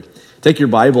Take your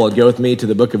Bible and go with me to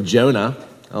the book of Jonah.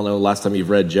 I don't know the last time you've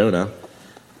read Jonah,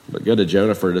 but go to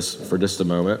Jonah for just a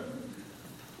moment.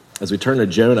 As we turn to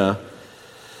Jonah,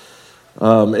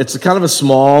 it's kind of a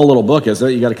small little book, isn't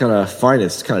it? You got to kind of find it.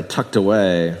 It's kind of tucked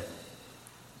away.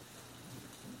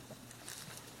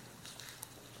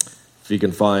 If you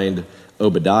can find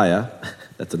Obadiah,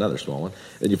 that's another small one.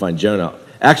 Then you find Jonah.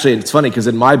 Actually, it's funny because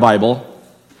in my Bible,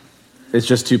 it's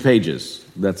just 2 pages.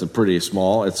 That's a pretty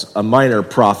small. It's a minor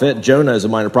prophet. Jonah is a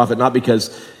minor prophet, not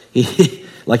because he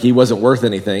wasn't worth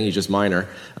anything. He's just minor.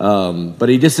 But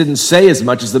he just didn't say as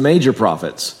much as the major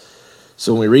prophets.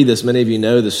 So when we read this, many of you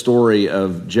know the story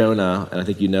of Jonah, and I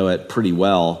think you know it pretty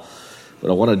well. What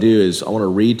I want to do is I want to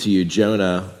read to you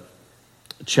Jonah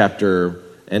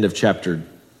end of chapter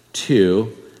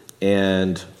 2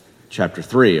 and chapter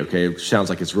 3. Okay, it sounds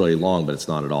like it's really long, but it's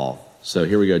not at all. So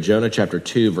here we go. Jonah chapter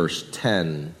 2, verse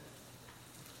 10.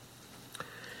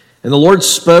 And the Lord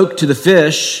spoke to the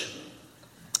fish,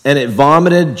 and it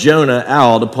vomited Jonah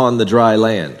out upon the dry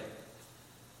land.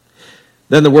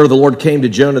 Then the word of the Lord came to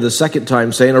Jonah the second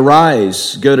time, saying,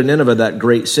 Arise, go to Nineveh, that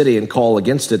great city, and call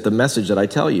against it the message that I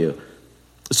tell you.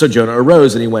 So Jonah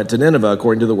arose, and he went to Nineveh,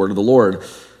 according to the word of the Lord.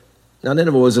 Now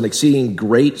Nineveh was an exceeding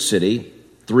great city,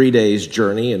 3 days'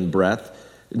 journey in breadth.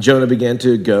 Jonah began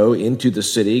to go into the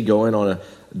city, going on a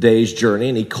day's journey,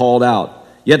 and he called out,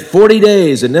 Yet 40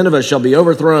 days, and Nineveh shall be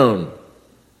overthrown.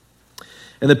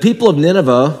 And the people of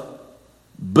Nineveh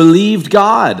believed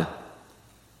God.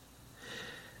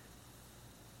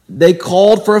 They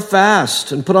called for a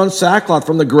fast and put on sackcloth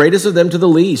from the greatest of them to the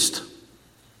least.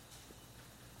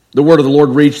 The word of the Lord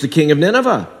reached the king of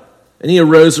Nineveh, and he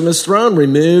arose from his throne,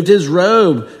 removed his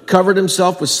robe, covered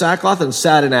himself with sackcloth, and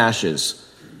sat in ashes.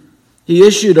 He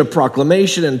issued a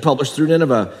proclamation and published through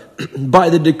Nineveh, By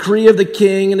the decree of the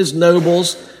king and his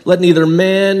nobles, let neither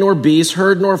man nor beast,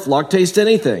 herd nor flock taste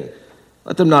anything.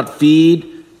 Let them not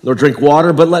feed nor drink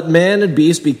water, but let man and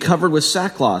beast be covered with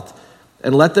sackcloth,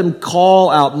 and let them call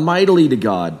out mightily to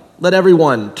God. Let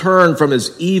everyone turn from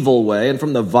his evil way and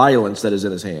from the violence that is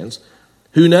in his hands.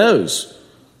 Who knows?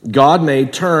 God may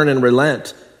turn and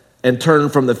relent and turn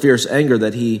from the fierce anger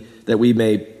that we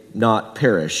may not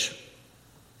perish.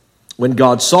 When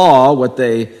God saw what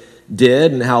they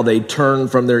did and how they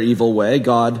turned from their evil way,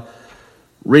 God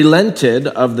relented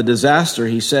of the disaster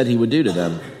he said he would do to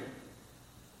them.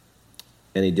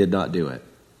 And he did not do it.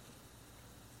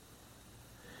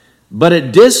 But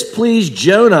it displeased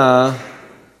Jonah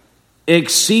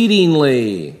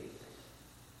exceedingly.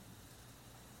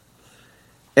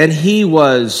 And he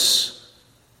was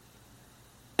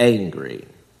angry.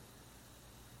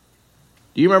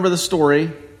 Do you remember the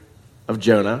story of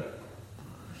Jonah?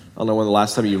 I don't know when the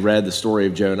last time you read the story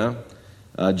of Jonah.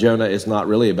 Jonah is not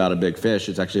really about a big fish.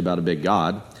 It's actually about a big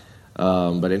God.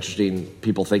 But interesting,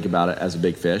 people think about it as a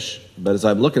big fish. But as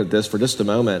I'm looking at this for just a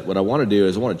moment, what I want to do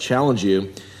is I want to challenge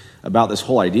you about this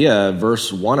whole idea.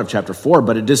 Verse 1 of chapter 4,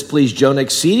 but it displeased Jonah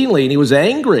exceedingly, and he was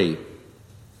angry.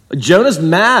 Jonah's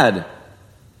mad.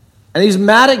 And he's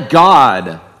mad at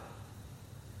God.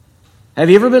 Have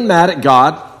you ever been mad at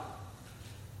God?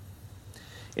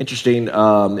 Interesting,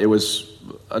 it was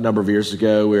a number of years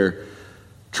ago. We were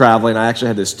traveling. I actually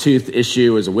had this tooth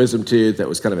issue. It was a wisdom tooth that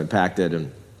was kind of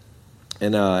impacted,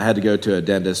 and I had to go to a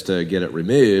dentist to get it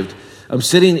removed. I'm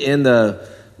sitting in the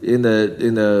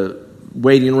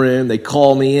waiting room. They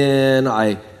call me in.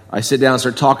 I sit down and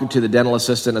start talking to the dental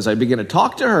assistant. As I begin to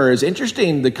talk to her, it's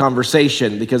interesting, the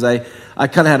conversation, because I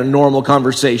kind of had a normal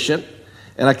conversation,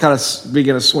 and I kind of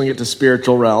began to swing it to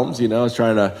spiritual realms. I was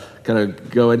trying to kind of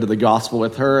go into the gospel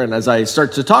with her. And as I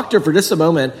start to talk to her for just a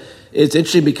moment, it's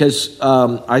interesting because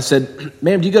I said,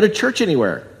 ma'am, do you go to church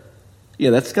anywhere?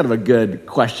 That's kind of a good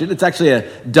question. It's actually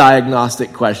a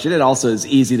diagnostic question. It also is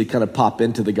easy to kind of pop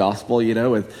into the gospel,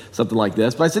 with something like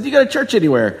this. But I said, do you go to church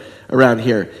anywhere around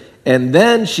here? And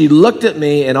then she looked at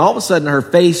me, and all of a sudden her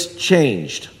face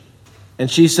changed. And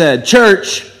she said,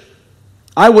 church,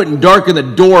 I wouldn't darken the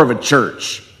door of a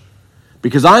church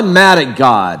because I'm mad at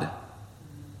God.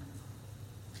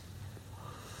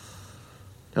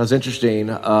 That was interesting.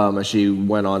 As she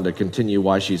went on to continue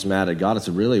why she's mad at God, I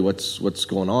said, really, what's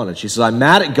going on? And she said, I'm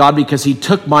mad at God because he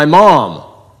took my mom.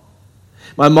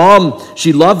 My mom,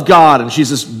 she loved God, and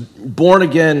she's this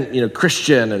born-again,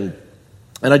 Christian.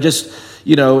 And I just,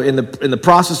 in the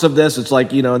process of this, it's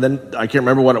like, and then I can't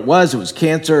remember what it was. It was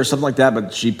cancer or something like that,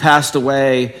 but she passed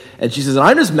away. And she says,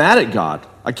 I'm just mad at God.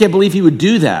 I can't believe he would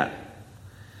do that.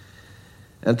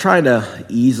 And trying to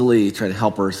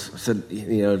help her, I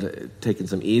said, taking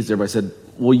some ease there, but I said,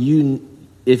 well,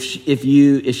 if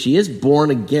she is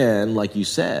born again, like you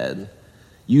said,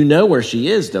 you know where she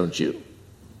is, don't you?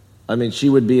 I mean, she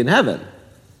would be in heaven.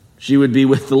 She would be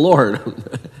with the Lord.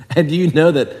 And do you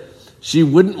know that she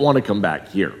wouldn't want to come back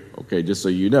here? Okay, just so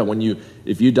you know,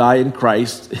 if you die in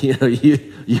Christ,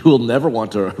 you will never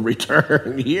want to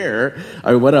return here.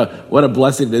 I mean, what a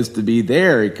blessing it is to be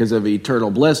there because of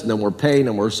eternal bliss, no more pain,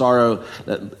 no more sorrow.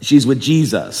 She's with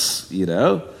Jesus,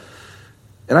 And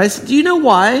I said, do you know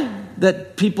why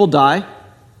that people die?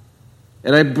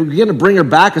 And I began to bring her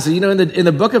back. I said, in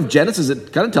the book of Genesis,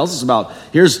 it kind of tells us about,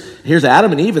 here's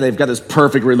Adam and Eve, and they've got this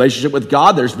perfect relationship with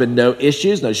God. There's been no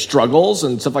issues, no struggles,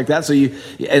 and stuff like that. So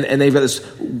and they've got this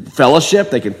fellowship.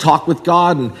 They can talk with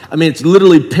God. And I mean, it's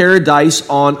literally paradise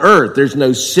on earth. There's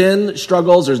no sin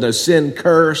struggles. There's no sin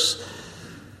curse.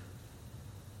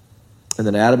 And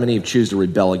then Adam and Eve choose to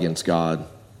rebel against God.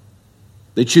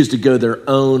 They choose to go their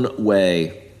own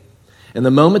way. And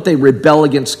the moment they rebel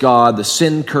against God, the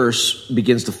sin curse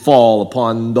begins to fall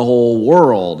upon the whole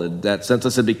world. In that sense, I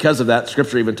said, because of that,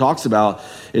 Scripture even talks about,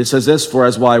 it says this, for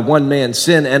as by one man's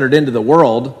sin entered into the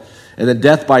world, and then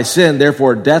death by sin,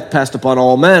 therefore death passed upon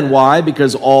all men. Why?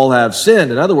 Because all have sinned.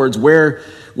 In other words,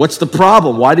 what's the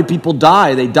problem? Why do people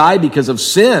die? They die because of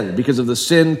sin, because of the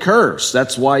sin curse.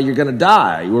 That's why you're going to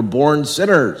die. You were born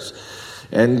sinners.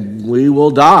 And we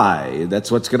will die.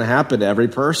 That's what's going to happen to every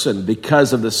person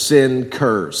because of the sin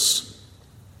curse.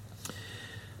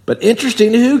 But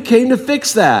interesting, who came to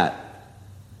fix that?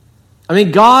 I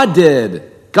mean, God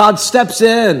did. God steps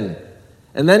in.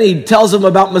 And then he tells them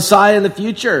about Messiah in the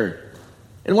future.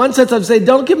 In one sense, I'm saying,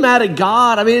 don't get mad at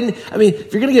God. I mean,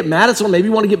 if you're going to get mad at someone, maybe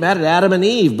you want to get mad at Adam and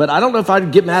Eve. But I don't know if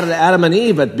I'd get mad at Adam and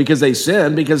Eve because they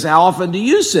sin, because how often do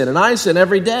you sin? And I sin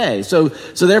every day. So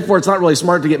therefore, it's not really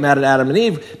smart to get mad at Adam and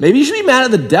Eve. Maybe you should be mad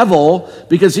at the devil,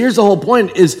 because here's the whole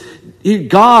point, is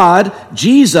God,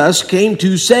 Jesus, came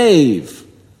to save.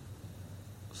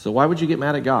 So why would you get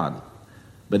mad at God?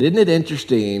 But isn't it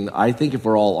interesting? I think if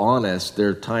we're all honest, there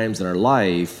are times in our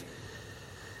life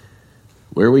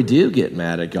where we do get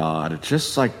mad at God. It's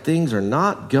just like things are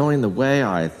not going the way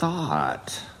I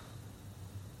thought.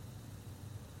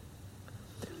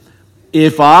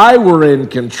 If I were in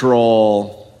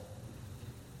control,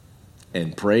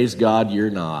 and praise God you're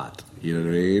not. You know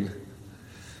what I mean?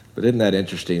 But isn't that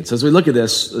interesting? So as we look at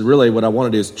this, really what I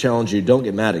want to do is challenge you, don't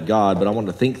get mad at God, but I want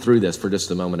to think through this for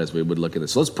just a moment as we would look at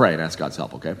this. So let's pray and ask God's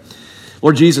help, okay?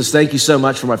 Lord Jesus, thank you so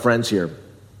much for my friends here.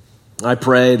 I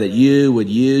pray that you would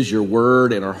use your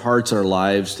word in our hearts and our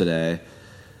lives today,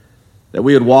 that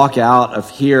we would walk out of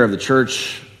here, of the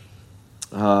church,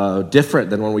 different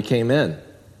than when we came in.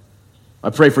 I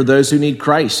pray for those who need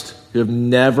Christ, who have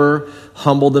never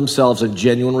humbled themselves in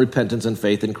genuine repentance and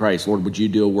faith in Christ. Lord, would you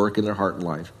do a work in their heart and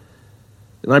life?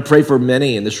 And I pray for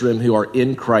many in this room who are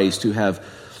in Christ, who have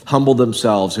humbled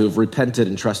themselves, who have repented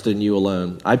and trusted in you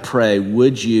alone. I pray,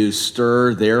 would you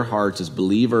stir their hearts as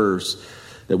believers,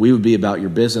 that we would be about your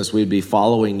business, we would be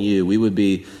following you, we would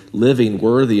be living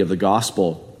worthy of the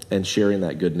gospel and sharing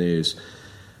that good news.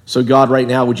 So God, right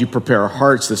now, would you prepare our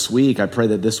hearts this week? I pray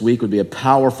that this week would be a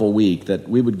powerful week, that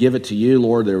we would give it to you,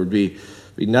 Lord. There would be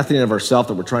nothing of ourselves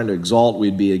that we're trying to exalt.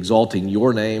 We'd be exalting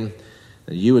your name,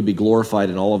 and you would be glorified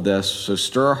in all of this. So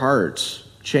stir our hearts,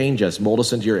 change us, mold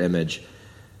us into your image.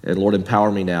 And Lord, empower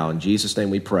me now. In Jesus' name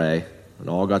we pray. And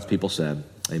all God's people said,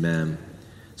 amen.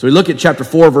 So we look at chapter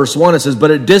 4, verse 1. It says, but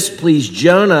it displeased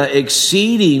Jonah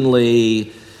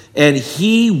exceedingly, and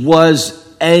he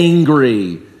was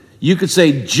angry. You could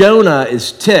say Jonah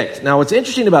is ticked. Now, what's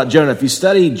interesting about Jonah, if you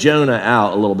study Jonah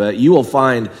out a little bit, you will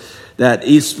find that,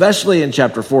 especially in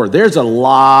chapter 4, there's a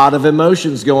lot of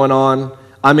emotions going on.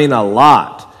 I mean, a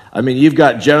lot. I mean, you've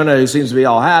got Jonah who seems to be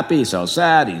all happy, he's so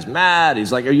sad, he's mad.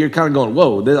 He's like, you're kind of going,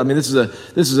 whoa. This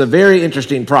is a very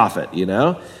interesting prophet,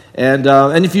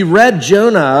 And if you read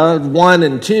Jonah 1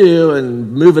 and 2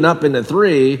 and moving up into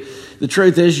 3, the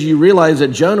truth is you realize that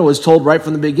Jonah was told right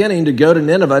from the beginning to go to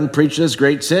Nineveh and preach this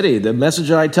great city, the message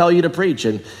that I tell you to preach.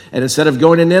 And instead of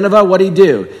going to Nineveh, what did he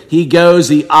do? He goes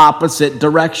the opposite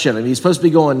direction. And he's supposed to be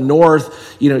going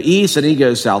north, east, and he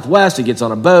goes southwest. He gets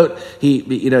on a boat. He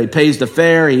pays the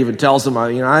fare. He even tells them,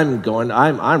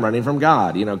 I'm running from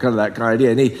God, kind of that kind of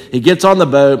idea. And he gets on the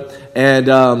boat,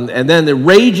 and then the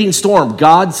raging storm,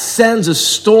 God sends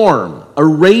a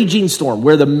raging storm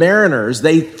where the mariners,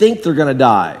 they think they're going to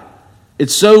die.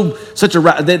 It's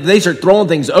they start throwing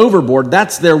things overboard.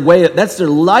 That's their way. That's their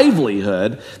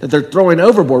livelihood that they're throwing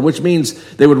overboard, which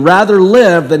means they would rather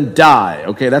live than die.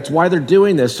 Okay, that's why they're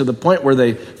doing this, to the point where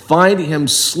they find him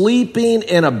sleeping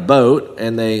in a boat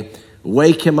and they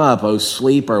wake him up. Oh,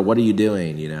 sleeper, what are you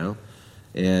doing?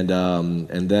 And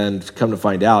then come to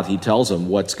find out, he tells them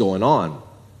what's going on.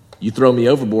 You throw me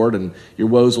overboard and your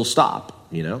woes will stop.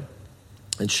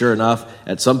 And sure enough,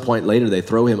 at some point later, they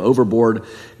throw him overboard.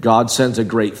 God sends a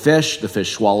great fish. The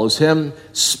fish swallows him,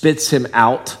 spits him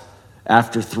out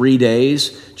after 3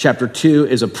 days. Chapter 2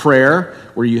 is a prayer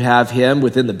where you have him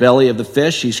within the belly of the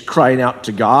fish. He's crying out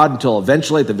to God until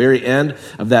eventually at the very end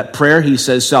of that prayer, he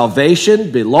says,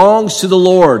 salvation belongs to the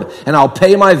Lord, and I'll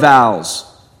pay my vows.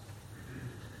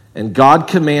 And God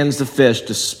commands the fish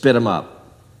to spit him up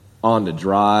onto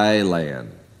dry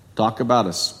land. Talk about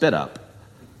a spit up.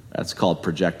 That's called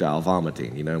projectile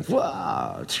vomiting, he's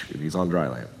on dry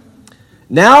land.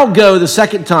 Now go the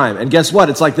second time, and guess what?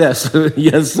 It's like this.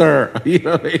 Yes, sir.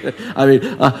 I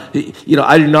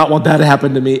do not want that to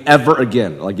happen to me ever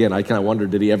again. Again, I kind of wonder,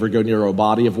 did he ever go near a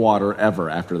body of water ever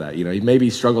after that? He maybe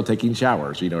struggled taking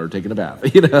showers, or taking a bath,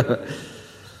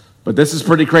 But this is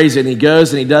pretty crazy, and he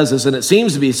goes and he does this, and it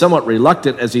seems to be somewhat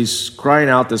reluctant as he's crying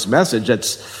out this message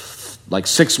that's like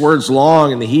 6 words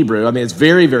long in the Hebrew. It's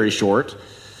very, very short.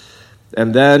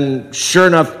 And then, sure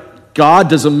enough, God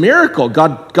does a miracle.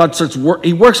 God starts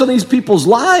he works on these people's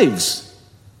lives.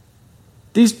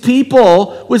 These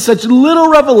people with such little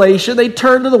revelation, they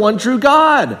turn to the one true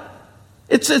God.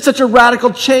 It's such a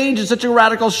radical change. It's such a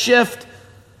radical shift.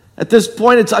 At this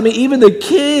point, even the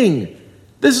king.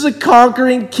 This is a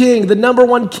conquering king, the number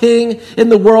one king in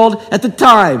the world at the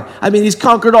time. He's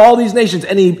conquered all these nations,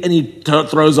 and he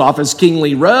throws off his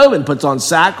kingly robe and puts on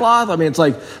sackcloth. It's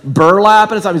like burlap,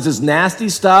 and it's this nasty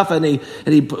stuff, and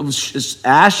he puts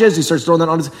ashes. He starts throwing that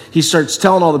on. He starts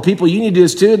telling all the people, you need to do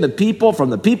this too, and the people,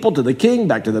 from the people to the king,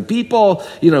 back to the people.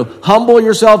 Humble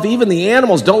yourself. Even the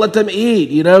animals, don't let them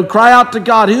eat. Cry out to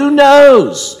God. Who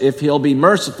knows if he'll be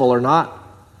merciful or not?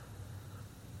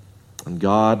 And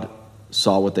God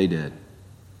saw what they did.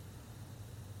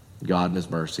 God in his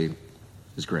mercy,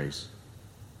 his grace.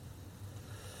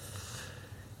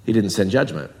 He didn't send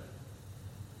judgment.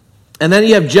 And then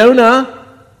you have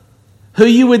Jonah, who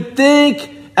you would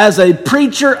think as a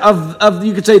preacher of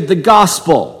you could say the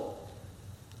gospel,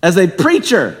 as a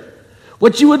preacher,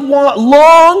 what you would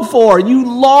long for.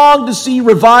 You long to see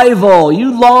revival.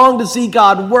 You long to see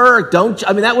God work, don't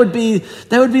you? That would be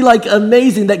like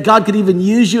amazing that God could even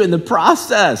use you in the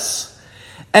process.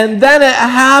 And then it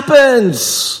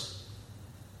happens.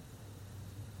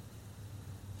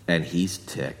 And he's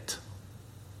ticked.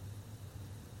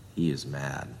 He is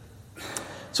mad.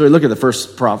 So we look at the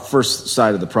first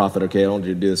side of the prophet. Okay, I don't want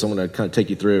you to do this. I'm going to kind of take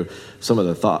you through some of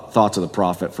the thoughts of the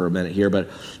prophet for a minute here. But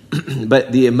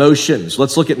the emotions.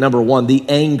 Let's look at number 1, the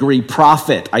angry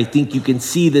prophet. I think you can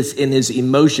see this in his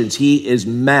emotions. He is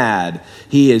mad.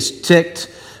 He is ticked.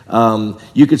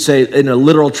 You could say in a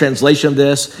literal translation of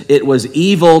this, it was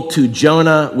evil to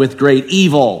Jonah with great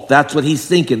evil. That's what he's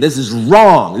thinking. This is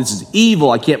wrong. This is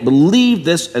evil. I can't believe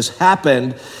this has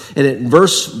happened. And in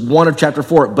verse 1 of chapter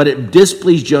 4, but it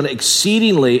displeased Jonah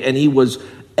exceedingly, and he was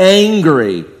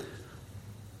angry.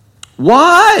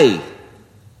 Why?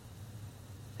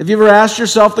 Have you ever asked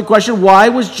yourself the question, why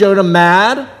was Jonah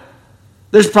mad?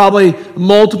 There's probably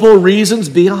multiple reasons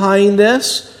behind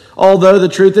this. Although the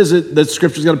truth is that the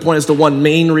scripture is going to point us to one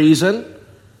main reason.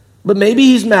 But maybe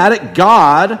he's mad at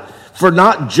God for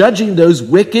not judging those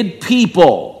wicked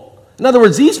people. In other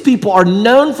words, these people are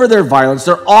known for their violence.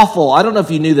 They're awful. I don't know if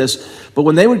you knew this, but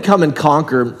when they would come and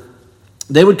conquer,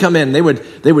 they would come in, they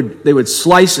would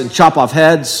slice and chop off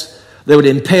heads. They would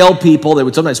impale people. They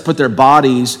would sometimes put their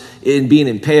bodies in being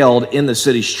impaled in the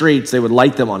city streets. They would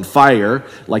light them on fire,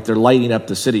 like they're lighting up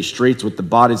the city streets with the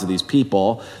bodies of these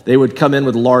people. They would come in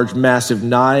with large, massive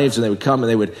knives, and they would come and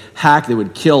they would hack. They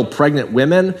would kill pregnant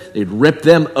women. They'd rip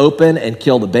them open and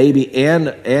kill the baby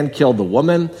and kill the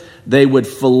woman. They would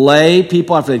fillet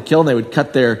people after they'd kill them. They would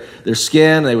cut their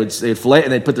skin. They'd fillet,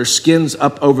 and they'd put their skins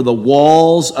up over the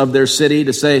walls of their city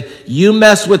to say, you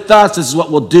mess with us, this is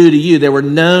what we'll do to you. They were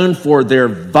known for their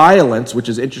violence, which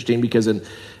is interesting because in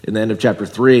the end of chapter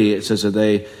 3, it says that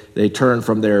they turned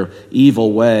from their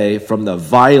evil way, from the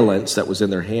violence that was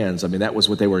in their hands. That was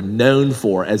what they were known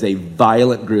for, as a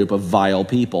violent group of vile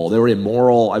people. They were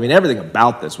immoral. Everything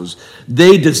about this was,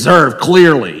 they deserved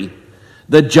clearly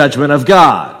the judgment of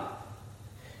God.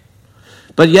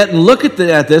 But yet, look at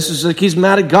this. It's like he's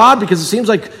mad at God because it seems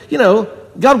like,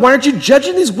 God, why aren't you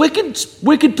judging these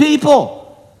wicked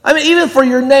people? Even for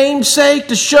your name's sake,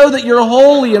 to show that you're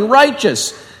holy and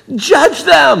righteous, judge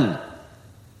them.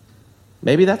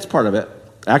 Maybe that's part of it.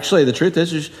 Actually, the truth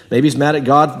is maybe he's mad at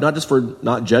God not just for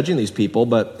not judging these people,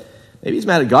 but maybe he's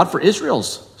mad at God for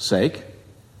Israel's sake.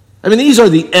 These are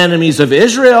the enemies of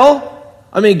Israel.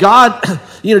 God,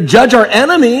 judge our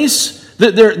enemies.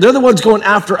 They're the ones going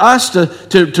after us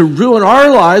to ruin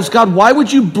our lives. God, why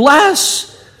would you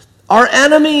bless our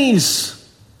enemies?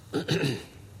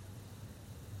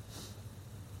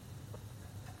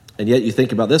 And yet you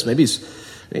think about this, maybe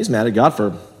he's mad at God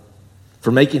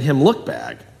for making him look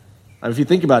bad. I mean, if you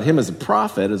think about him as a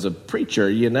prophet, as a preacher,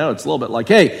 it's a little bit like,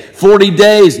 hey, 40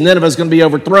 days, Nineveh's going to be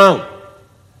overthrown.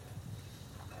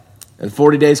 And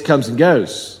 40 days comes and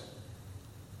goes.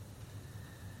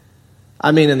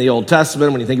 I mean, in the Old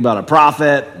Testament, when you think about a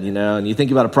prophet, and you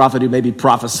think about a prophet who maybe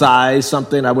prophesies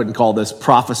something, I wouldn't call this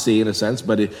prophecy in a sense,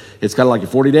 but it's kind of like in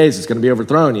 40 days, it's going to be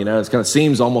overthrown, It kind of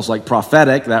seems almost like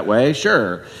prophetic that way,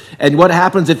 sure. And what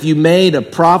happens if you made a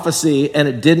prophecy and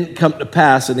it didn't come to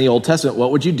pass in the Old Testament?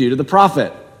 What would you do to the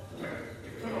prophet?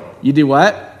 You do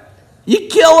what? You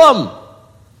kill him.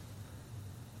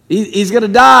 He's going to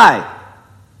die.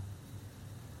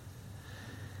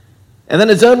 And then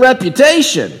his own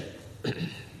reputation.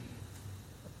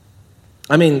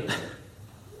 I mean,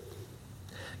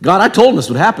 God, I told him this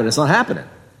would happen. It's not happening.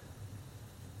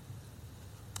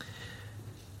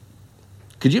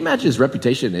 Could you imagine his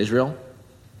reputation in Israel?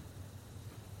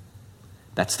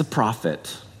 That's the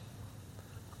prophet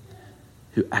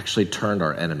who actually turned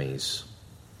our enemies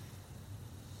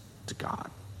to God.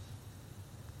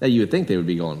 Now, you would think they would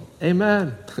be going,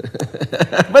 amen.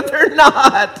 But they're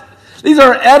not. These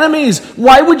are enemies.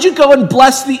 Why would you go and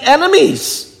bless the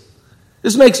enemies?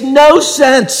 This makes no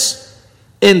sense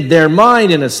in their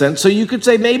mind, in a sense. So you could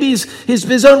say maybe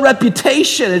his own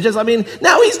reputation.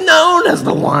 Now he's known as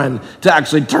the one to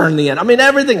actually turn the end.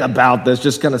 Everything about this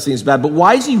just kind of seems bad. But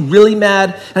why is he really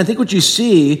mad? And I think what you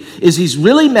see is he's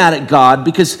really mad at God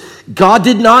because God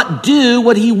did not do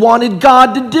what he wanted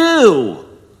God to do.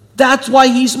 That's why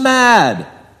he's mad.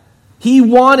 He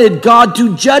wanted God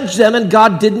to judge them, and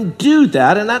God didn't do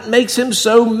that, and that makes him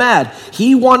so mad.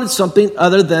 He wanted something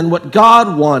other than what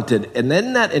God wanted. And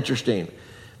isn't that interesting?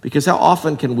 Because how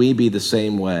often can we be the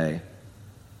same way?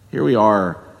 Here we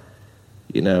are,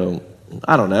 I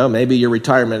don't know, maybe your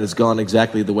retirement has gone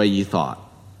exactly the way you thought.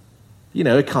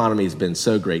 Economy has been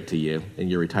so great to you in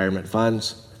your retirement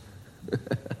funds.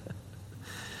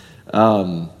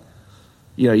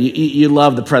 You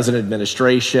love the present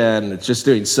administration. It's just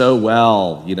doing so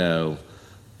well,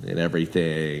 in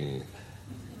everything.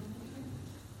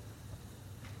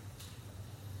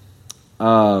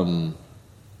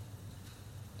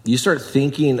 You start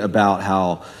thinking about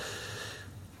how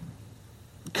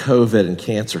COVID and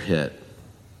cancer hit.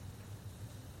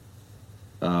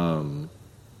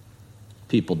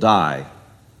 People die.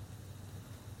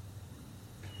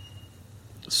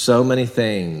 So many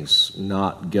things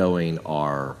not going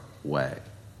our way.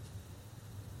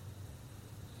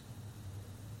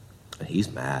 And he's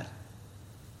mad.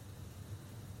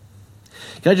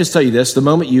 Can I just tell you this? The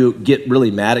moment you get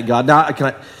really mad at God,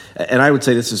 and I would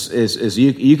say this is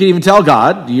you can even tell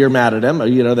God you're mad at him.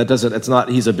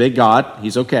 He's a big God.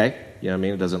 He's okay.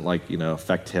 It doesn't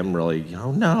affect him really.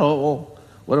 Oh no,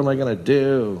 what am I going to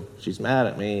do? She's mad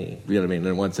at me.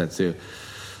 In one sense too.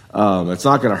 It's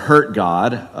not going to hurt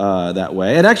God that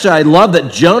way. And actually, I love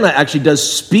that Jonah actually does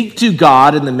speak to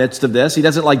God in the midst of this. He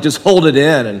doesn't just hold it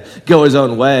in and go his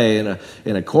own way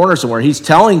in a corner somewhere. He's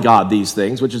telling God these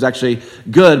things, which is actually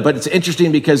good. But it's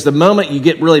interesting because the moment you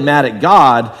get really mad at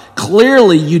God,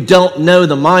 clearly you don't know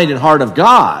the mind and heart of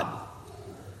God.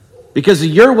 Because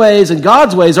your ways and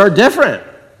God's ways are different.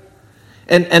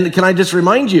 And can I just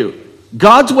remind you,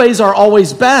 God's ways are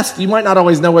always best. You might not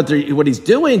always know what he's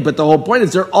doing, but the whole point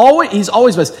is he's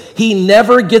always best. He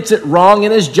never gets it wrong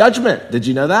in his judgment. Did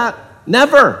you know that?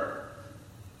 Never.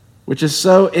 Which is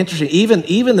so interesting.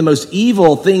 Even the most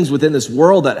evil things within this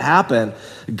world that happen,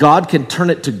 God can turn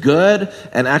it to good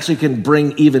and actually can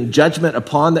bring even judgment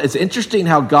upon that. It's interesting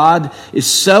how God is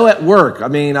so at work.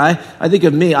 I think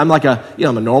of me, I'm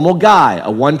I'm a normal guy,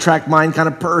 a one-track mind kind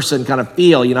of person, kind of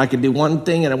feel, I can do one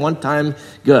thing and at one time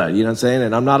good, you know what I'm saying?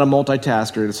 And I'm not a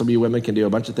multitasker, and some of you women can do a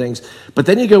bunch of things. But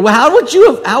then you go, well, how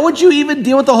would you even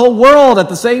deal with the whole world at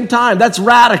the same time? That's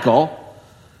radical.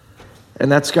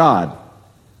 And that's God.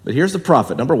 But here's the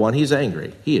prophet. Number one, he's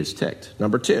angry. He is ticked.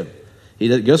 Number two,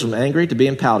 he goes from angry to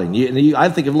being pouting. I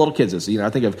think of little kids. I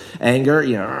think of anger,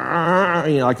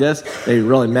 like this, maybe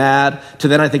really mad. To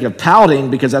then I think of pouting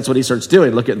because that's what he starts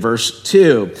doing. Look at verse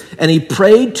 2. And he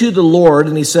prayed to the Lord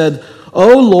and he said,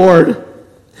 "O Lord,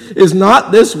 is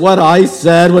not this what I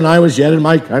said when I was yet in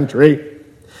my country?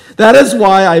 That is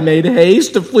why I made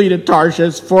haste to flee to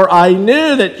Tarshish, for I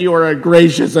knew that you are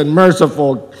gracious and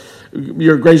merciful.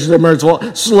 You're gracious and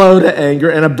merciful, slow to anger,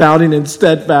 and abounding in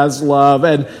steadfast love,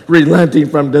 and relenting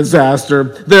from disaster.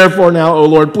 Therefore now, O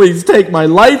Lord, please take my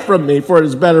life from me, for it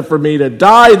is better for me to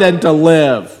die than to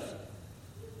live."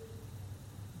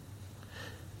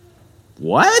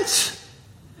 What?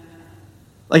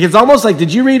 It's almost like,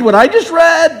 did you read what I just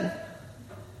read?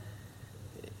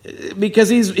 because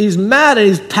he's mad and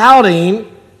he's pouting.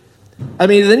 I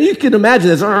mean, then you can imagine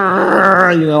this,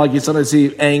 like you sometimes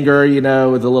see anger,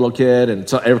 with a little kid, and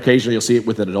so occasionally you'll see it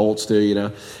with adults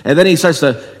too, And then he starts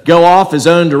to go off his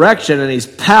own direction, and he's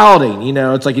pouting,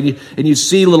 It's like, and you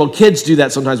see little kids do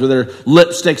that sometimes, where their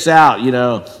lip sticks out,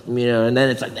 and then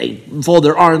it's like they fold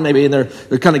their arms maybe, and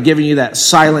they're kind of giving you that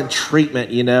silent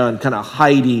treatment, and kind of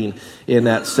hiding in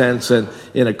that sense and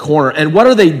in a corner. And what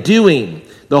are they doing?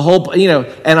 The whole,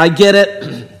 and I get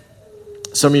it.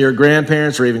 Some of your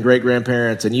grandparents or even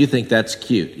great-grandparents, and you think that's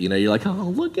cute. You're like, oh,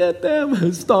 look at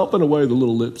them stomping away, the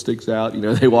little lipsticks out.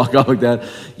 They walk off like that.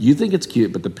 You think it's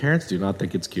cute, but the parents do not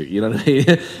think it's cute. You know what I mean?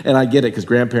 And I get it, because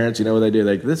grandparents, what they do?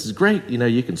 This is great.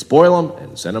 You can spoil them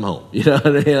and send them home. You know what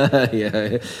I mean?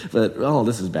 Yeah. But,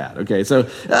 this is bad. Okay, so,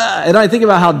 and I think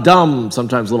about how dumb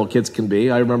sometimes little kids can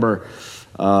be. I remember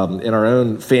in our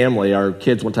own family, our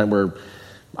kids one time were,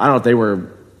 I don't know if they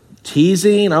were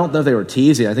teasing. I don't know if they were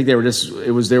teasing. I think they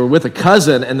were with a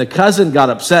cousin, and the cousin got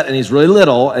upset, and he's really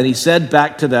little, and he said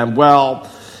back to them, well,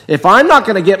 if I'm not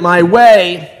going to get my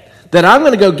way, then I'm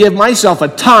going to go give myself a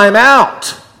time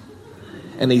out.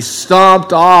 And he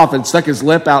stomped off and stuck his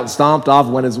lip out and stomped off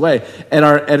and went his way.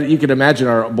 And you can imagine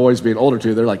our boys being older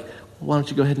too. They're like, why don't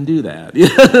you go ahead and do that?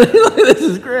 This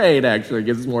is great, actually. It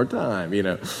gives us more time,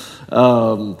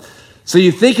 So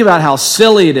you think about how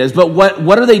silly it is, but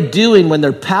what are they doing when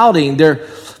they're pouting? They're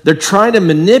trying to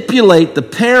manipulate the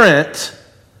parent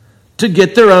to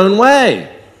get their own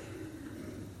way.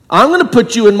 I'm going to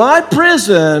put you in my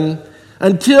prison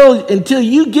until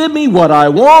you give me what I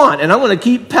want, and I'm going to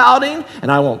keep pouting,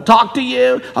 and I won't talk to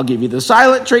you. I'll give you the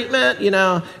silent treatment,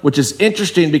 which is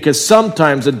interesting because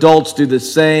sometimes adults do the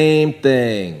same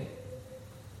thing.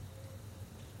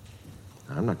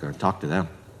 I'm not going to talk to them.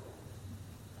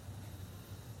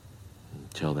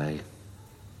 Till they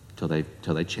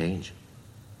change.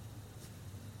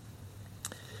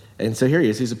 And so here he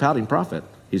is. He's a pouting prophet.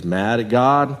 He's mad at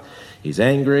God. He's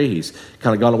angry. He's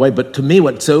kind of gone away. But to me,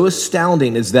 what's so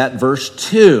astounding is that verse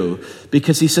 2,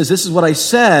 because he says, this is what I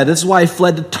said. This is why I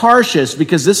fled to Tarshish,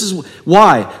 because this is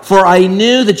why. For I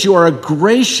knew that you are a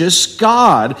gracious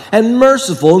God and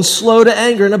merciful and slow to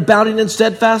anger and abounding in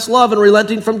steadfast love and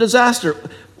relenting from disaster.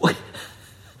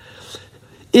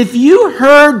 If you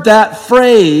heard that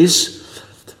phrase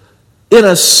in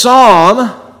a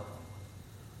psalm,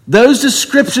 those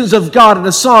descriptions of God in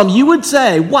a psalm, you would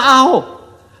say, wow,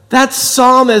 that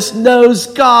psalmist knows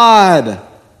God.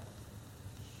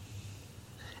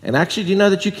 And actually, do you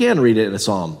know that you can read it in a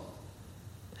psalm?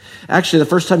 Actually, the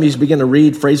first time you begin to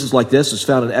read phrases like this is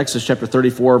found in Exodus chapter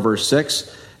 34, verse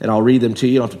 6. And I'll read them to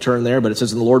you. You don't have to turn there, but it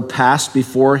says, and the Lord passed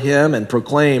before him and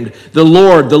proclaimed, the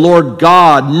Lord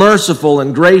God, merciful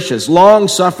and gracious,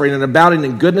 long-suffering and abounding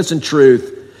in goodness and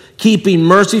truth, keeping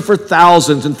mercy for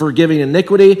thousands and forgiving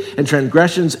iniquity and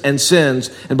transgressions and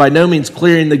sins, and by no means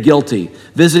clearing the guilty,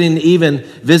 visiting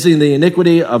the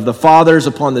iniquity of the fathers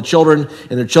upon the children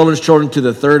and their children's children to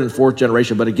the third and fourth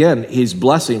generation. But again, he's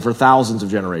blessing for thousands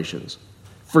of generations.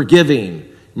 Forgiving,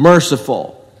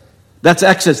 merciful. That's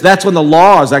Exodus. That's when the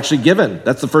law is actually given.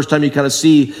 That's the first time you kind of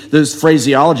see this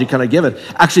phraseology kind of given.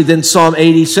 Actually, then Psalm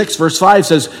 86, verse 5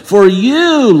 says, for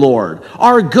you, Lord,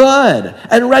 are good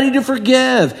and ready to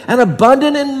forgive and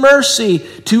abundant in mercy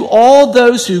to all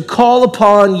those who call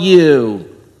upon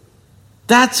you.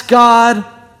 That's God.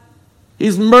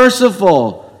 He's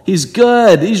merciful. He's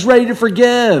good. He's ready to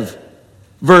forgive.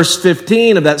 Verse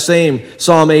 15 of that same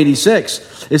Psalm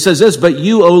 86, it says this, but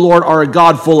you, O Lord, are a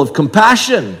God full of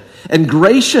compassion and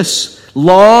gracious,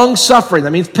 long-suffering,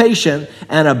 that means patient,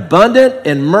 and abundant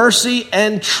in mercy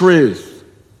and truth.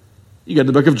 You go to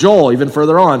the book of Joel, even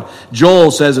further on.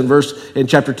 Joel says in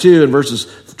chapter 2, in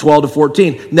verses 12 to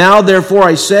 14, now therefore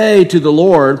I say to the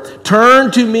Lord, turn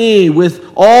to me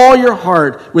with all your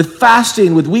heart, with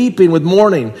fasting, with weeping, with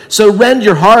mourning. So rend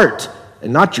your heart,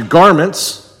 and not your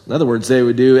garments. In other words, they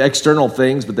would do external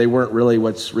things, but they weren't really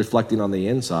what's reflecting on the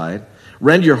inside.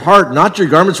 Rend your heart, not your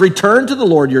garments. Return to the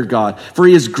Lord your God, for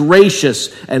he is gracious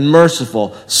and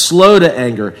merciful, slow to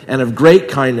anger, and of great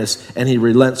kindness, and he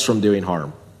relents from doing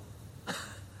harm.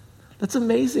 That's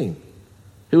amazing.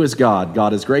 Who is God?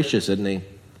 God is gracious, isn't he?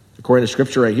 According to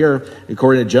Scripture right here,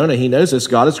 according to Jonah, he knows this.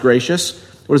 God is gracious.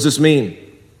 What does this mean?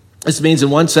 This means, in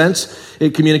one sense,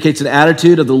 it communicates an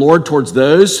attitude of the Lord towards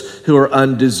those who are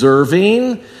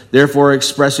undeserving, therefore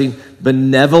expressing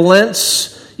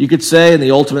benevolence. You could say in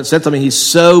the ultimate sense, he's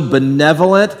so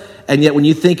benevolent, and yet when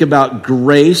you think about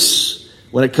grace,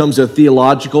 when it comes to a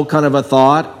theological kind of a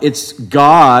thought, it's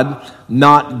God,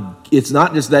 it's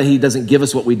not just that he doesn't give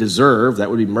us what we deserve,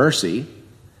 that would be mercy,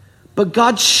 But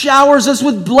God showers us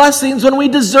with blessings when we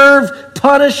deserve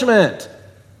punishment.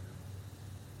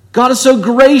 God is so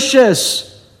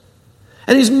gracious.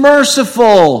 And he's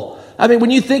merciful. I mean,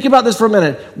 when you think about this for a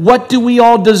minute, what do we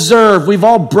all deserve? We've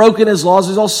all broken his laws.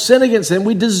 We've all sinned against him.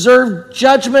 We deserve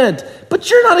judgment. But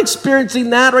you're not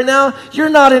experiencing that right now. You're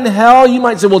not in hell. You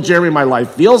might say, well, Jeremy, my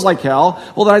life feels like hell.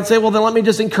 Well, then I'd say, well, then let me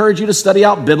just encourage you to study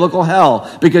out biblical hell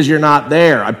because you're not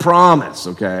there. I promise,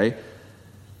 okay?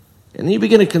 And then you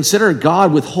begin to consider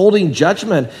God withholding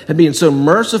judgment and being so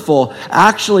merciful.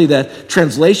 Actually, that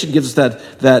translation gives us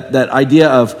that idea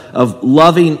of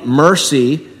loving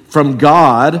mercy from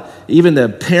God. Even the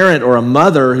parent or a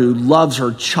mother who loves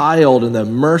her child and the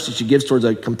mercy she gives towards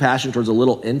a compassion towards a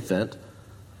little infant.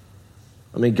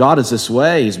 I mean, God is this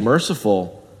way. He's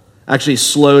merciful. Actually,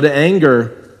 slow to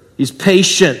anger. He's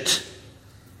patient.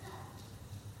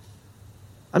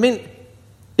 I mean,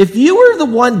 if you were the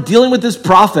one dealing with this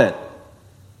prophet,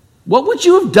 what would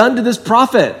you have done to this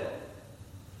prophet?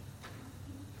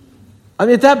 I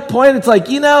mean, at that point, it's like,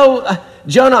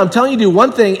 Jonah, I'm telling you to do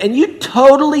one thing, and you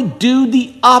totally do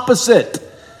the opposite.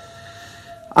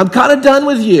 I'm kind of done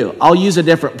with you. I'll use a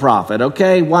different prophet,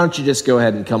 okay? Why don't you just go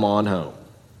ahead and come on home?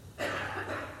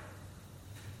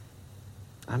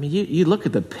 I mean, you look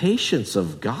at the patience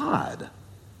of God.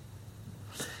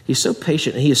 He's so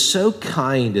patient, and he is so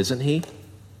kind, isn't he?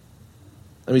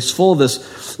 I mean, he's full of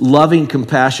this loving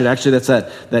compassion. Actually, that's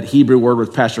that Hebrew word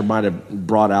which Pastor might have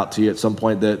brought out to you at some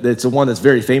point. It's the one that's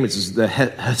very famous, is the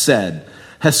hesed.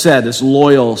 Hesed, this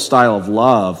loyal style of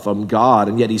love from God.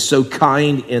 And yet he's so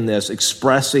kind in this,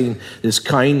 expressing this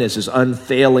kindness, this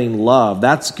unfailing love.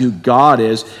 That's who God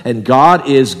is. And God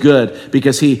is good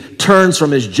because he turns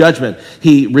from his judgment.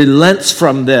 He relents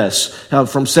from this,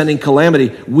 from sending calamity.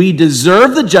 We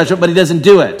deserve the judgment, but he doesn't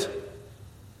do it.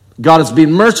 God is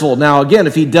being merciful. Now, again,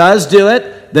 if he does do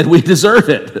it, then we deserve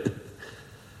it.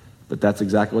 But that's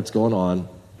exactly what's going on.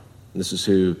 This is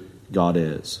who God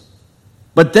is.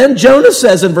 But then Jonah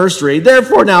says in verse 3,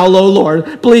 therefore now, O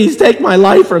Lord, please take my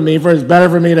life from me, for it's better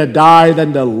for me to die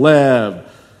than to live.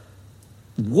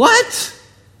 What?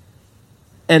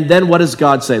 And then what does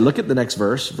God say? Look at the next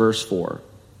verse, verse 4.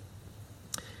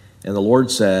 And the Lord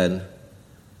said,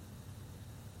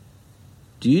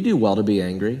 do you do well to be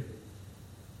angry?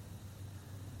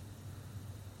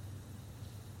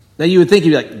 Now you would think,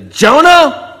 you'd be like,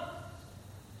 Jonah,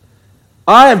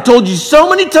 I have told you so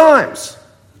many times.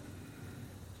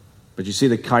 But you see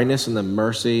the kindness and the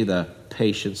mercy, the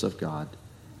patience of God.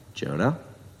 Jonah,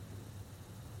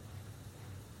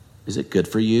 is it good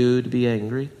for you to be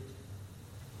angry?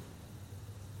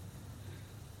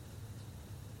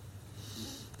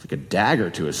 It's like a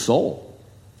dagger to his soul.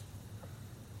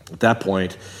 At that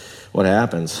point, what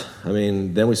happens? I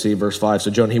mean, then we see verse 5.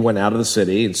 So Jonah, he went out of the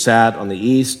city and sat on the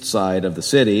east side of the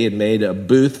city and made a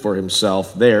booth for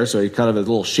himself there. So he kind of a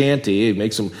little shanty. He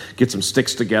gets some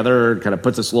sticks together, and kind of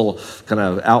puts this little kind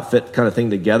of outfit kind of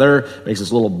thing together, makes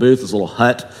this little booth, this little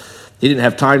hut. He didn't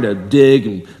have time to dig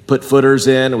and put footers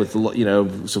in with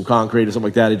some concrete or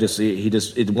something like that.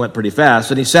 It went pretty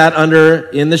fast. And he sat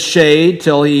in the shade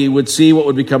till he would see what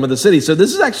would become of the city. So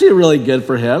this is actually really good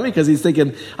for him because he's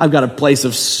thinking, I've got a place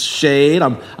of shade.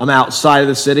 I'm outside of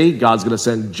the city. God's going to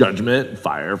send judgment,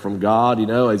 fire from God. He's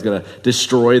going to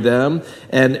destroy them.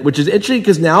 And which is interesting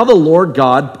because now the Lord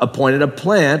God appointed a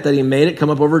plant that he made it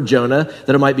come up over Jonah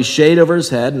that it might be shade over his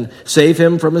head and save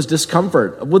him from his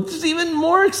discomfort. What's even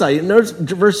more exciting, notice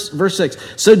verse 6.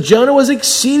 So Jonah was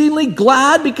exceedingly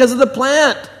glad because of the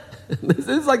plant.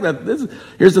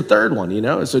 Here's the third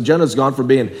one, So Jonah's gone from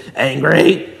being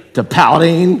angry to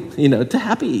pouting, to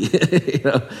happy.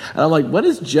 And I'm like, what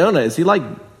is Jonah? Is he like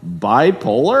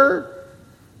bipolar?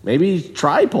 Maybe he's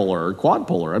tripolar or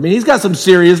quadpolar. I mean, he's got some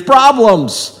serious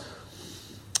problems.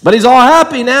 But he's all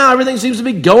happy now. Everything seems to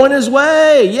be going his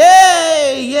way.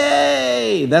 Yay,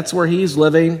 yay. That's where he's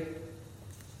living.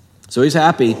 So he's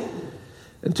happy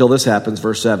until this happens,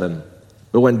 verse 7.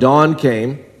 But when dawn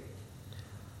came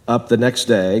up the next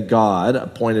day, God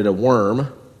appointed a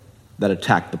worm that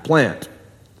attacked the plant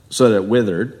so that it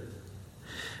withered.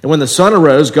 And when the sun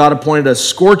arose, God appointed a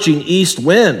scorching east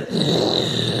wind,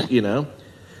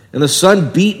 and the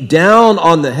sun beat down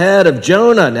on the head of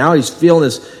Jonah. Now he's feeling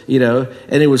this,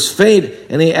 and he was faint.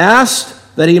 And he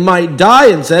asked that he might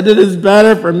die and said, it is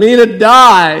better for me to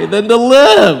die than to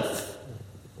live.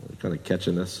 I'm kind of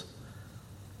catching this.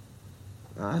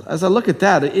 As I look at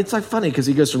that, it's like funny because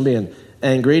he goes from being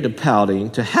angry to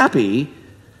pouting to happy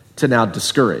to now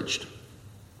discouraged.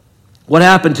 What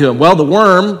happened to him? Well, the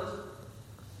worm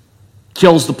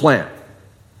kills the plant.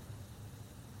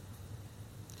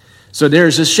 So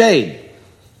there's his shade.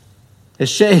 His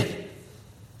shade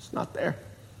It's not there.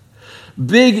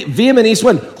 Big, vehement east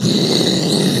wind.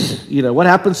 You know, what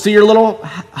happens to your little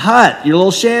hut, your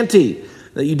little shanty,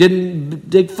 that you didn't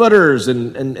dig footers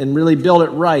and really build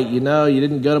it right, you know? You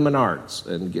didn't go to Menards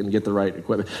and get the right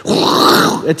equipment.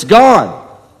 It's gone.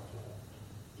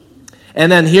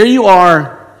 And then here you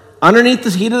are, underneath the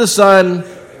heat of the sun,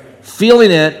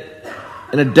 feeling it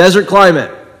in a desert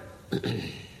climate.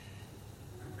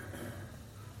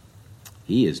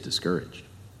 He is discouraged.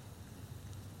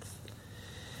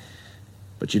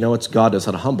 But you know what? God knows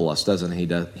how to humble us, doesn't he?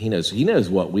 He knows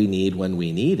what we need when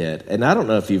we need it. And I don't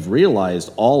know if you've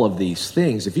realized all of these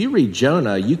things. If you read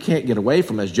Jonah, you can't get away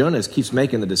from, as Jonah keeps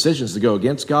making the decisions to go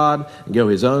against God and go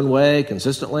his own way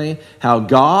consistently, how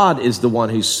God is the one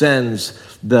who sends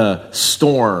the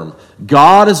storm.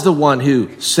 God is the one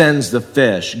who sends the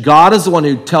fish. God is the one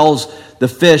who tells the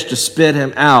fish to spit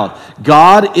him out.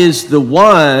 God is the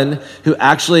one who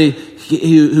actually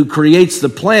who creates the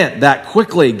plant that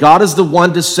quickly. God is the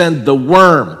one to send the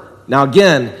worm. Now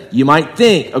again, you might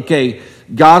think, okay,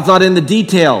 God's not in the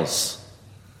details.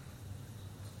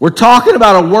 We're talking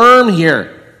about a worm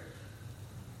here.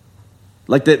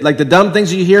 Like the dumb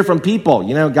things you hear from people.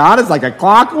 You know, God is like a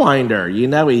clock winder. You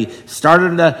know, he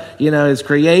started his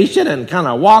creation and kind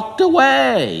of walked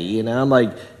away. You know, I'm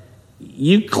like,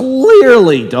 you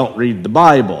clearly don't read the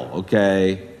Bible,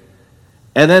 okay?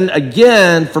 And then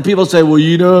again, for people to say, well,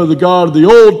 you know, the God of the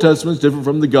Old Testament is different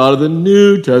from the God of the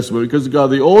New Testament, because the God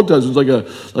of the Old Testament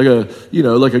is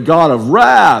like a God of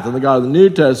wrath, and the God of the New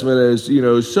Testament is, you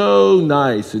know, so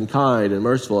nice and kind and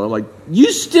merciful. And I'm like,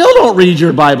 you still don't read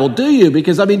your Bible, do you?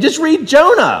 Because, I mean, just read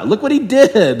Jonah. Look what he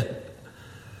did. And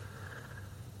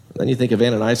then you think of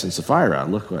Ananias and Sapphira.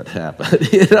 Look what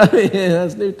happened. You know what I mean?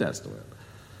 That's New Testament.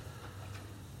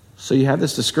 So you have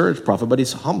this discouraged prophet, but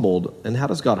he's humbled. And how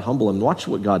does God humble him? Watch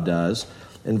what God does.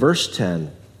 In verse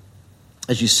 10,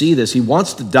 as you see this, he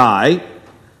wants to die.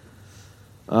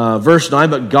 Verse 9,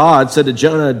 but God said to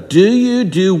Jonah, do you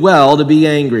do well to be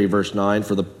angry? Verse 9,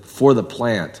 for the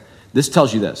plant. This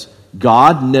tells you this.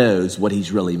 God knows what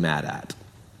he's really mad at.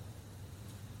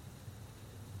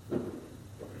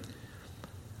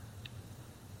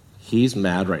 He's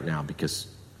mad right now because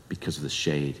of the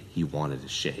shade. He wanted a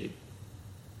shade.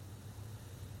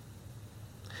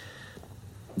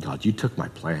 God, you took my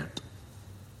plant.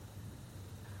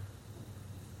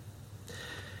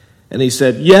 And he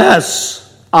said,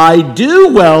 yes, I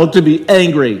do well to be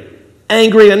angry.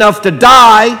 Angry enough to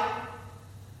die.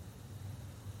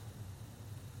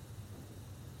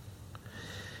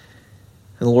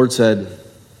 And the Lord said,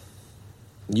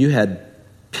 you had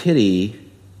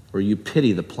pity, or you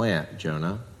pity the plant,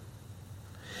 Jonah,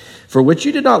 for which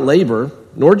you did not labor,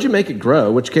 nor did you make it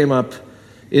grow, which came up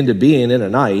into being in a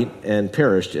night and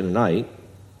perished in a night.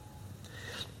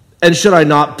 And should I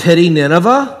not pity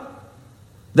Nineveh,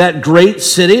 that great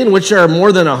city in which there are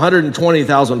more than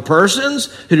 120,000 persons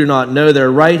who do not know their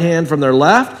right hand from their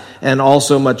left, and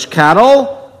also much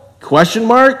cattle? Question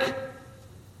mark.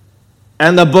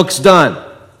 And the book's done.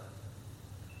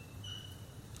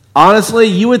 Honestly,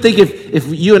 you would think if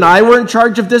you and I were in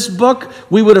charge of this book,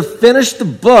 we would have finished the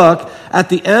book at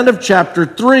the end of chapter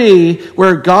 3,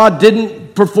 where God didn't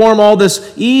perform all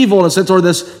this evil, in a sense, or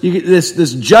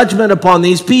this judgment upon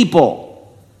these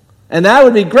people. And that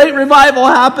would be great revival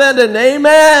happened, and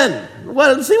amen.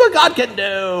 Well, see what God can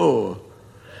do.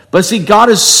 But see, God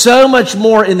is so much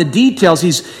more in the details.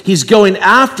 He's going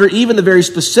after even the very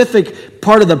specific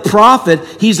part of the prophet.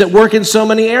 He's at work in so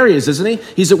many areas, isn't he?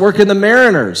 He's at work in the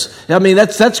mariners. I mean,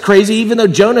 that's crazy. Even though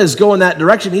Jonah is going that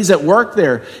direction, he's at work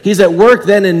there. He's at work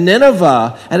then in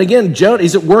Nineveh. And again,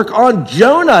 He's at work on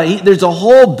Jonah. There's a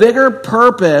whole bigger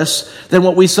purpose than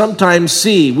what we sometimes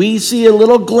see. We see a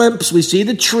little glimpse. We see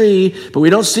the tree, but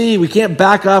we can't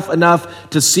back up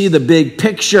enough to see the big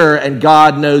picture, and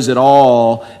God knows it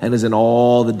all and is in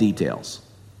all the details.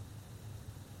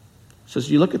 So as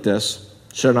you look at this,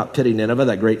 should I not pity Nineveh,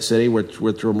 that great city where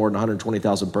there were more than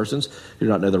 120,000 persons who do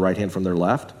not know their right hand from their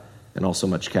left, and also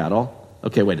much cattle?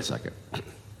 Okay, wait a second.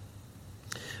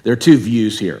 There are two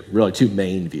views here, really two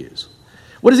main views.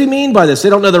 What does he mean by this? They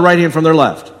don't know their right hand from their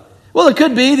left. Well, it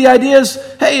could be. The idea is,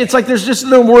 hey, it's like there's just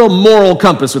no real moral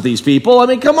compass with these people. I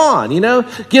mean, come on,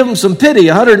 give them some pity,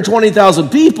 120,000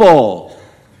 people.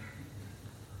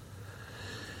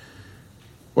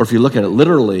 Or if you look at it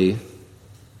literally,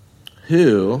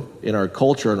 who in our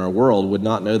culture and our world would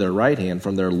not know their right hand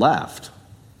from their left?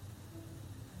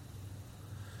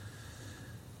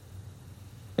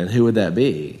 And who would that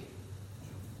be?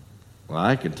 Well,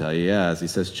 I can tell you, as he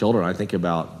says children, I think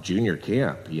about junior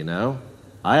camp,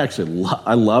 I actually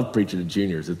I love preaching to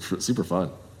juniors. It's super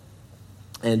fun.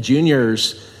 And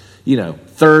juniors,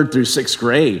 3rd through 6th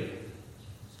grade.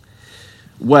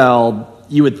 Well,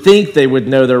 you would think they would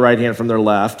know their right hand from their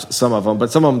left, some of them,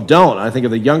 but some of them don't. I think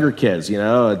of the younger kids,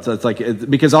 it's like,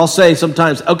 because I'll say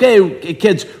sometimes, okay,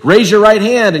 kids, raise your right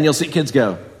hand, and you'll see kids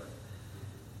go.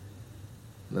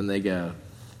 And then they go.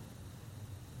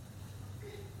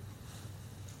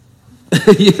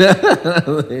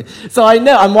 So I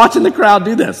know, I'm watching the crowd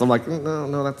do this. I'm like,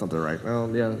 no, that's not the right.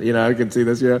 Oh, yeah, I can see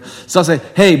this, So I'll say,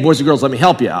 hey, boys and girls, let me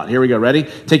help you out. Here we go, ready?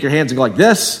 Take your hands and go like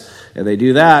this. And they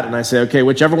do that, and I say, okay,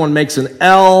 whichever one makes an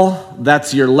L,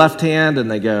 that's your left hand.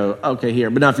 And they go, okay, here.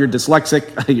 But now if you're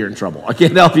dyslexic, you're in trouble. I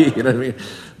can't help you, you know what I mean?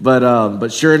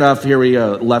 But sure enough, here we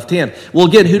go, left hand. Well,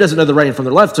 again, who doesn't know the right hand from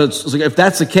their left? So it's like, if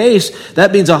that's the case,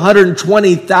 that means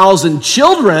 120,000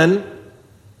 children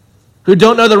who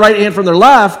don't know the right hand from their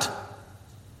left.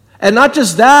 And not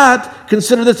just that,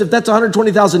 consider this, if that's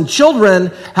 120,000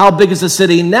 children, how big is the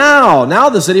city now? Now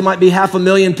the city might be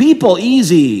 500,000 people,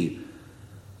 easy.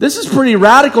 This is pretty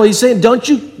radical. He's saying, don't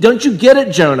you get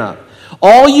it, Jonah?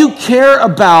 All you care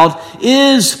about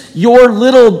is your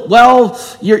little,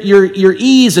 your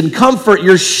ease and comfort,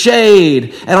 your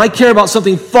shade. And I care about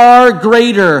something far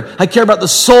greater. I care about the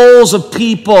souls of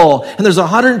people. And there's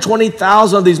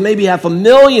 120,000 of these, maybe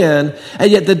 500,000,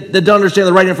 and yet they don't understand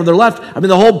the right hand from their left. I mean,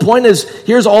 the whole point is,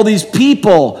 here's all these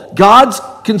people. God's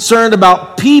concerned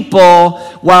about people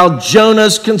while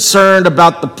Jonah's concerned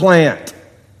about the plant.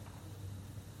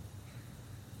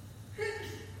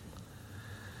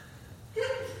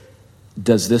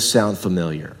 Does this sound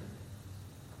familiar?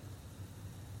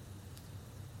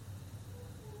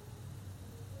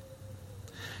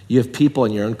 You have people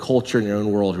in your own culture, in your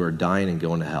own world, who are dying and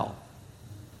going to hell.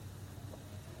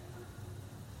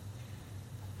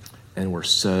 And we're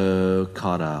so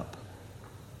caught up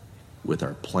with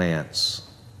our plants.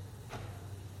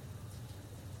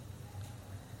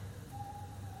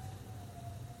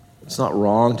 It's not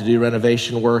wrong to do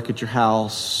renovation work at your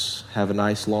house, have a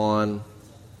nice lawn.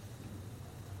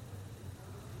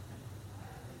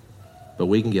 But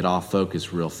we can get off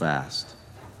focus real fast.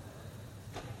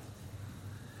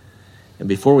 And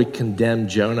before we condemn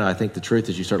Jonah, I think the truth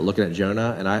is you start looking at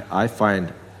Jonah, and I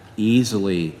find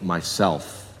easily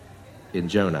myself in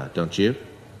Jonah, don't you?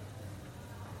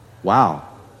 Wow.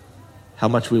 How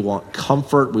much we want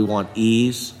comfort, we want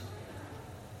ease.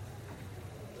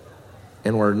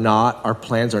 And our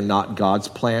plans are not God's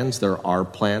plans, they're our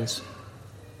plans.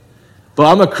 But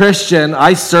I'm a Christian,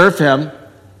 I serve him.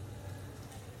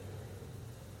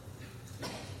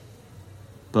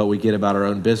 But we get about our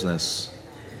own business.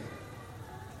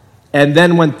 And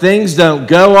then when things don't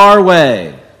go our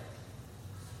way,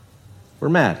 we're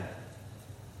mad.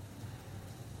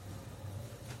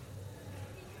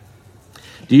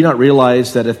 Do you not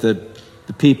realize that if the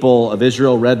people of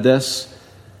Israel read this,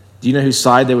 do you know whose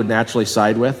side they would naturally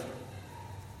side with?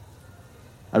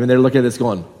 I mean, they're looking at this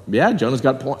going, yeah, Jonah's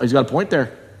got a point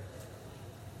there.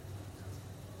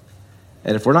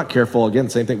 And if we're not careful, again,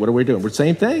 same thing, what are we doing? We're the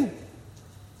same thing.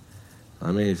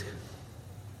 I mean,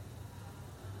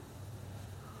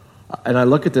 and I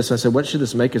look at this and I say, what should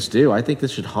this make us do? I think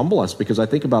this should humble us, because I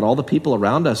think about all the people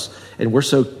around us, and we're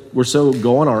so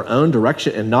going our own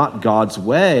direction and not God's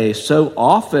way so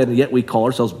often, yet we call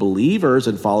ourselves believers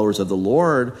and followers of the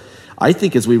Lord. I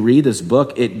think as we read this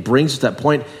book, it brings us to that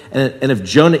point, and if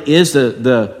Jonah is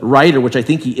the writer, which I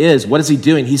think he is, what is he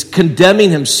doing? He's condemning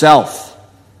himself,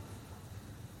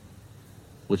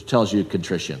 which tells you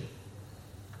contrition.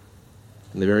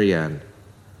 In the very end,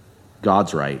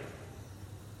 God's right,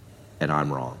 and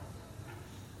I'm wrong.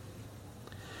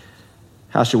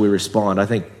 How should we respond? I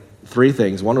think 3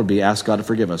 things. One would be ask God to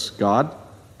forgive us. God,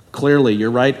 clearly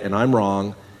you're right and I'm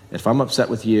wrong. If I'm upset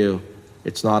with you,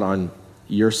 it's not on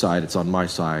your side, it's on my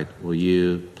side. Will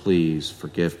you please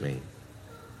forgive me?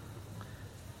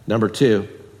 Number 2,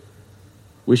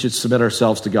 we should submit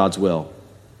ourselves to God's will.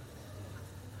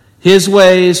 His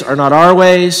ways are not our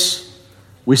ways.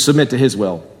 We submit to his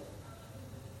will.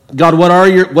 God,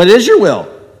 what is your will?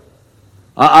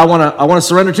 I want to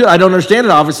surrender to it. I don't understand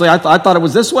it, obviously. I thought it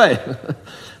was this way.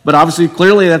 But obviously,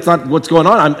 clearly, that's not what's going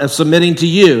on. I'm submitting to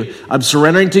you. I'm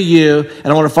surrendering to you, and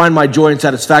I want to find my joy and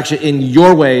satisfaction in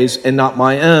your ways and not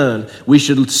my own. We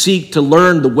should seek to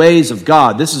learn the ways of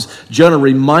God. This is Jonah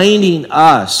reminding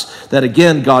us that,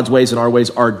 again, God's ways and our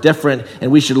ways are different,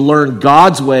 and we should learn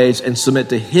God's ways and submit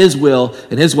to his will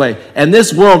and his way. And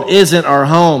this world isn't our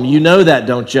home. You know that,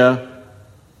 don't you?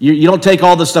 You don't take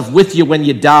all this stuff with you when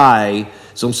you die.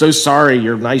 So I'm so sorry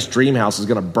your nice dream house is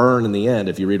going to burn in the end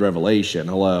if you read Revelation.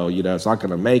 Hello, it's not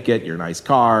going to make it, your nice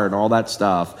car and all that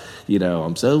stuff.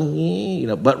 I'm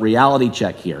so, but reality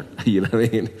check here. You know what I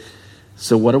mean?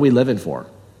 So what are we living for?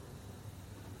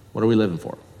 What are we living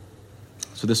for?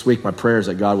 So this week, my prayer is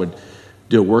that God would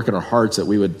do a work in our hearts, that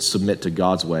we would submit to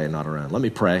God's way and not our own. Let me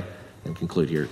pray and conclude here.